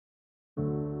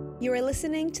You are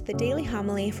listening to the daily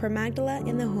homily for Magdala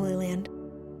in the Holy Land.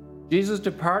 Jesus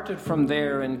departed from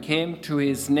there and came to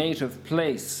his native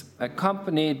place,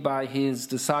 accompanied by his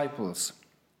disciples.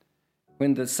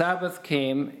 When the Sabbath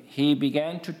came, he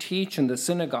began to teach in the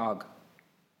synagogue,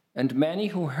 and many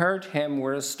who heard him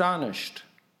were astonished.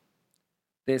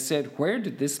 They said, "Where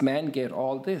did this man get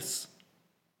all this?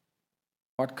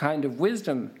 What kind of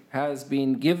wisdom has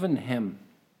been given him?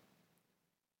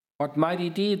 What mighty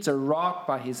deeds are wrought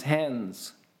by his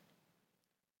hands?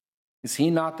 Is he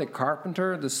not the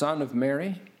carpenter, the son of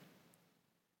Mary,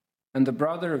 and the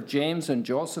brother of James and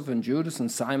Joseph and Judas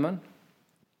and Simon?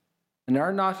 And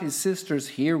are not his sisters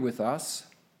here with us?"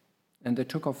 And they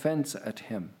took offense at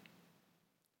him.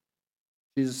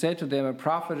 Jesus said to them, "A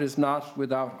prophet is not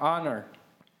without honor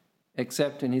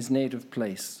except in his native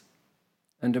place,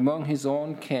 and among his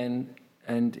own kin,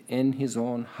 and in his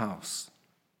own house."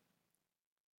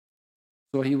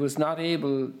 So he was not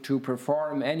able to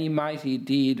perform any mighty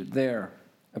deed there,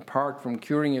 apart from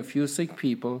curing a few sick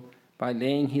people by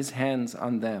laying his hands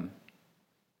on them.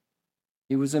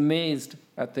 He was amazed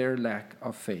at their lack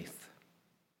of faith.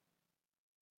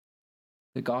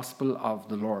 The Gospel of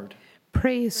the Lord.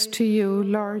 Praise to you,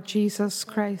 Lord Jesus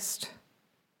Christ.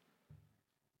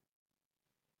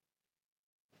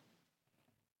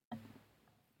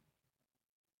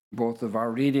 Both of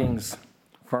our readings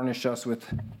furnish us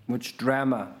with much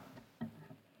drama,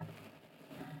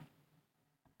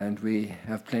 and we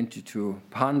have plenty to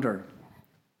ponder.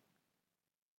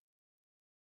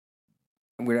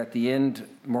 We're at the end,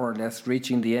 more or less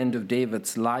reaching the end of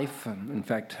David's life. In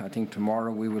fact, I think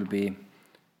tomorrow we will be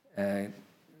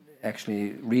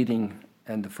actually reading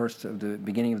the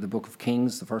beginning of the book of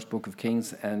Kings, the first book of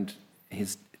Kings, and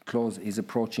he's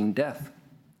approaching death.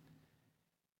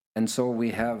 And so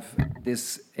we have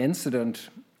this incident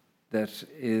that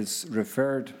is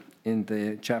referred in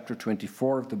the chapter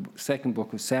 24 of the second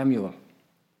book of Samuel.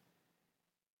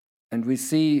 And we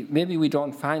see, maybe we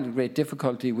don't find a great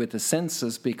difficulty with the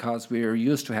census because we are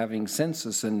used to having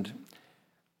census, and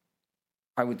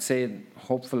I would say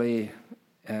hopefully,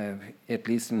 at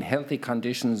least in healthy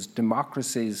conditions,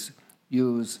 democracies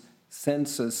use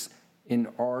census in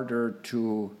order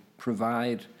to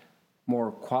provide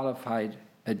more qualified,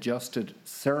 adjusted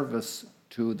service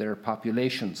to their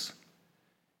populations.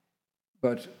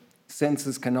 But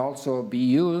census can also be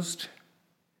used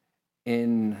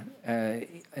in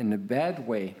a bad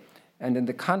way. And in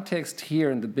the context here,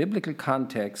 in the biblical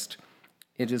context,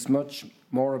 it is much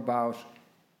more about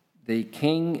the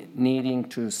king needing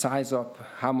to size up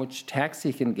how much tax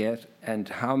he can get and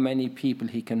how many people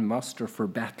he can muster for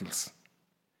battles.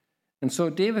 And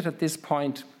so David at this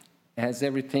point has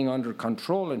everything under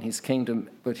control in his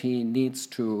kingdom, but he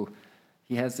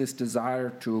has this desire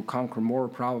to conquer more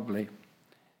probably.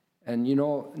 And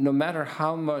no matter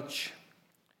how much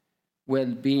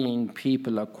well-being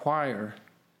people acquire,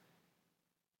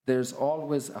 there's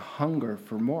always a hunger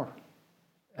for more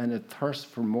and a thirst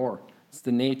for more. It's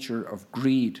the nature of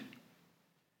greed,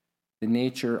 the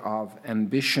nature of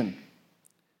ambition.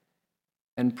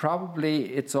 And probably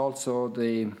it's also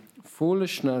the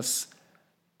foolishness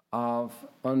of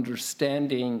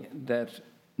understanding that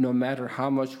no matter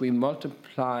how much we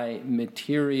multiply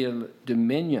material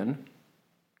dominion,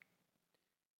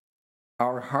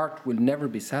 our heart will never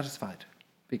be satisfied,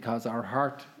 because our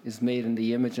heart is made in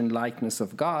the image and likeness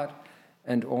of God,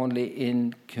 and only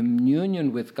in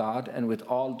communion with God and with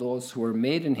all those who are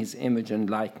made in his image and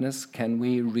likeness can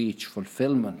we reach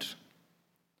fulfillment.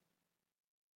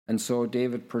 And so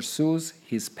David pursues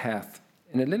his path.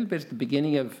 In a little bit at the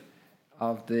beginning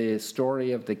of the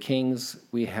story of the kings,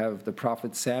 we have the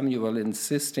prophet Samuel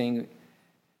insisting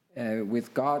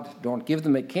with God, don't give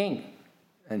them a king.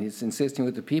 And he's insisting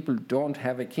with the people, don't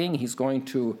have a king. He's going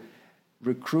to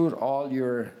recruit all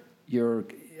your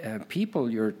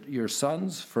people, your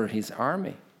sons, for his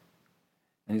army.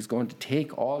 And he's going to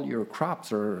take all your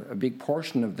crops, or a big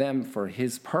portion of them, for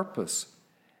his purpose.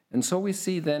 And so we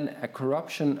see then a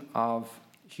corruption of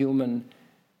human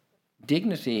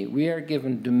dignity. We are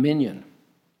given dominion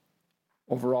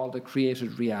over all the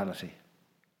created reality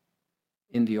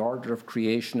in the order of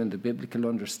creation and the biblical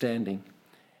understanding.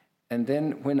 And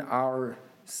then when our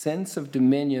sense of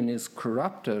dominion is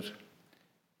corrupted,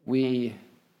 we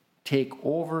take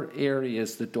over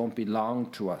areas that don't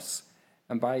belong to us.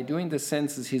 And by doing the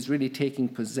census, he's really taking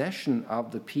possession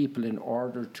of the people in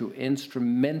order to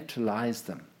instrumentalize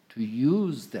them, to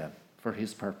use them for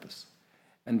his purpose.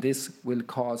 And this will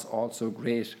cause also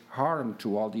great harm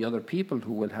to all the other people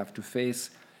who will have to face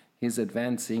his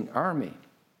advancing army.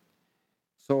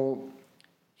 So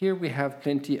Here we have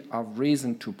plenty of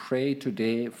reason to pray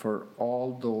today for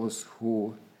all those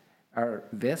who are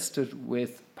vested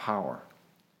with power.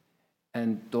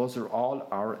 And those are all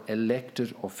our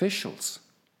elected officials.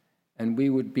 And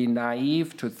we would be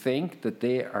naive to think that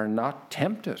they are not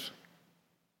tempted.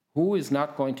 Who is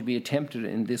not going to be tempted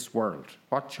in this world?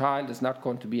 What child is not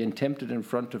going to be tempted in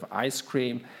front of ice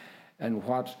cream? And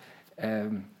what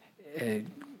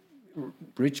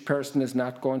rich person is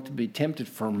not going to be tempted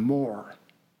for more?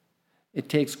 It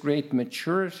takes great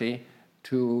maturity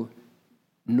to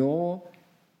know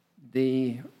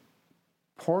the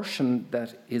portion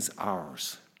that is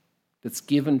ours, that's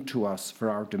given to us for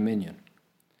our dominion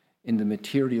in the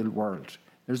material world.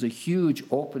 There's a huge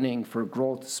opening for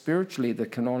growth spiritually that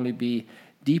can only be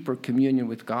deeper communion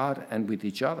with God and with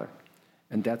each other,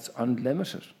 and that's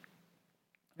unlimited.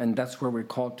 And that's where we're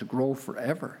called to grow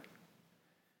forever.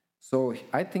 So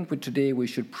I think with today we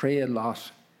should pray a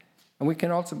lot. And we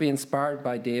can also be inspired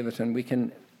by David, and we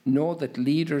can know that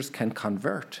leaders can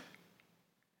convert.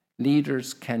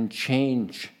 Leaders can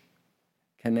change,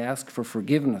 can ask for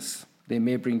forgiveness. They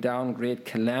may bring down great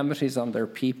calamities on their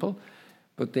people,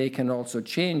 but they can also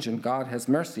change, and God has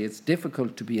mercy. It's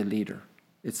difficult to be a leader.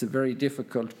 It's a very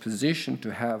difficult position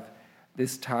to have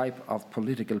this type of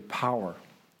political power.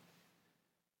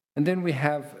 And then we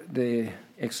have the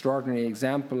extraordinary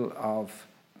example of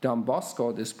Don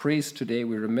Bosco, this priest today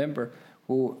we remember,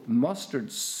 who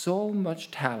mustered so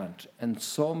much talent and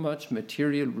so much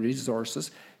material resources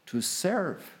to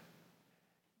serve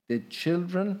the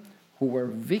children who were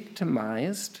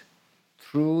victimized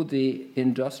through the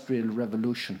Industrial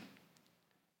Revolution.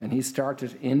 And he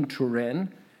started in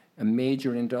Turin, a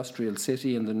major industrial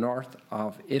city in the north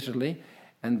of Italy,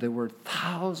 and there were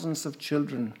thousands of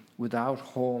children without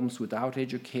homes, without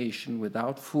education,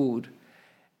 without food.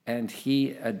 And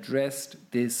he addressed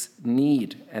this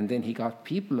need, and then he got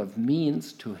people of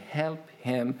means to help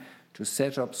him to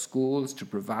set up schools, to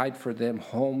provide for them,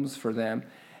 homes for them.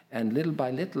 And little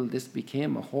by little, this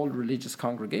became a whole religious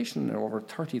congregation. There are over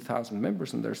 30,000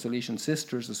 members, and their Salesian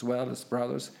sisters as well as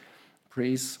brothers,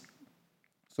 priests.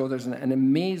 So there's an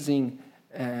amazing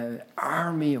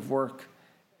army of work,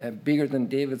 bigger than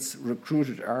David's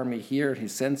recruited army here,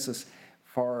 his census,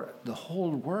 for the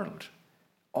whole world.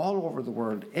 All over the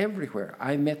world, everywhere.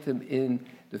 I met them in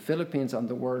the Philippines on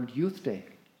the World Youth Day,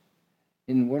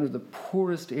 in one of the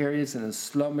poorest areas in a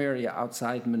slum area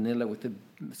outside Manila, with a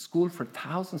school for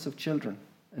thousands of children,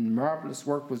 and marvelous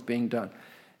work was being done.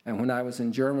 And when I was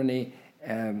in Germany,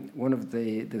 one of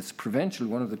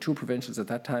the two provincials at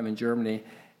that time in Germany,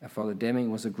 Father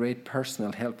Deming, was a great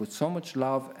personal help with so much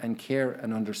love and care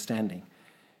and understanding.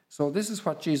 So this is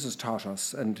what Jesus taught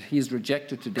us, and he's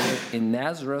rejected today in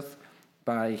Nazareth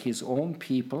by his own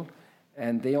people,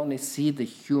 and they only see the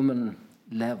human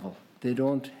level. They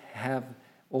don't have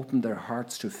opened their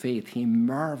hearts to faith. He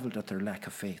marveled at their lack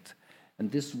of faith. And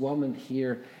this woman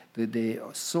here, the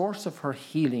source of her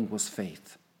healing was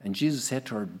faith. And Jesus said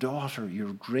to her, "Daughter,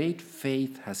 your great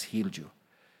faith has healed you."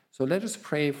 So let us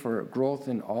pray for growth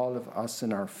in all of us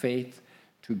in our faith,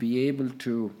 to be able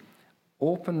to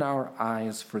open our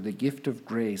eyes for the gift of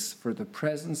grace, for the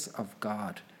presence of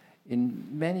God in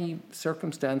many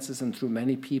circumstances and through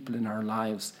many people in our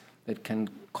lives that can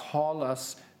call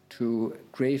us to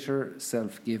greater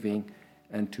self-giving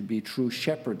and to be true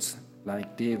shepherds,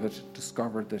 like David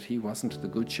discovered that he wasn't the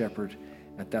good shepherd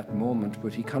at that moment,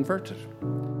 but he converted.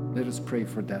 Let us pray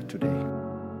for that today.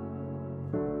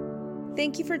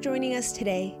 Thank you for joining us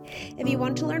today. If you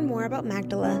want to learn more about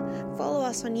Magdala, follow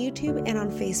us on YouTube and on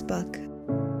Facebook.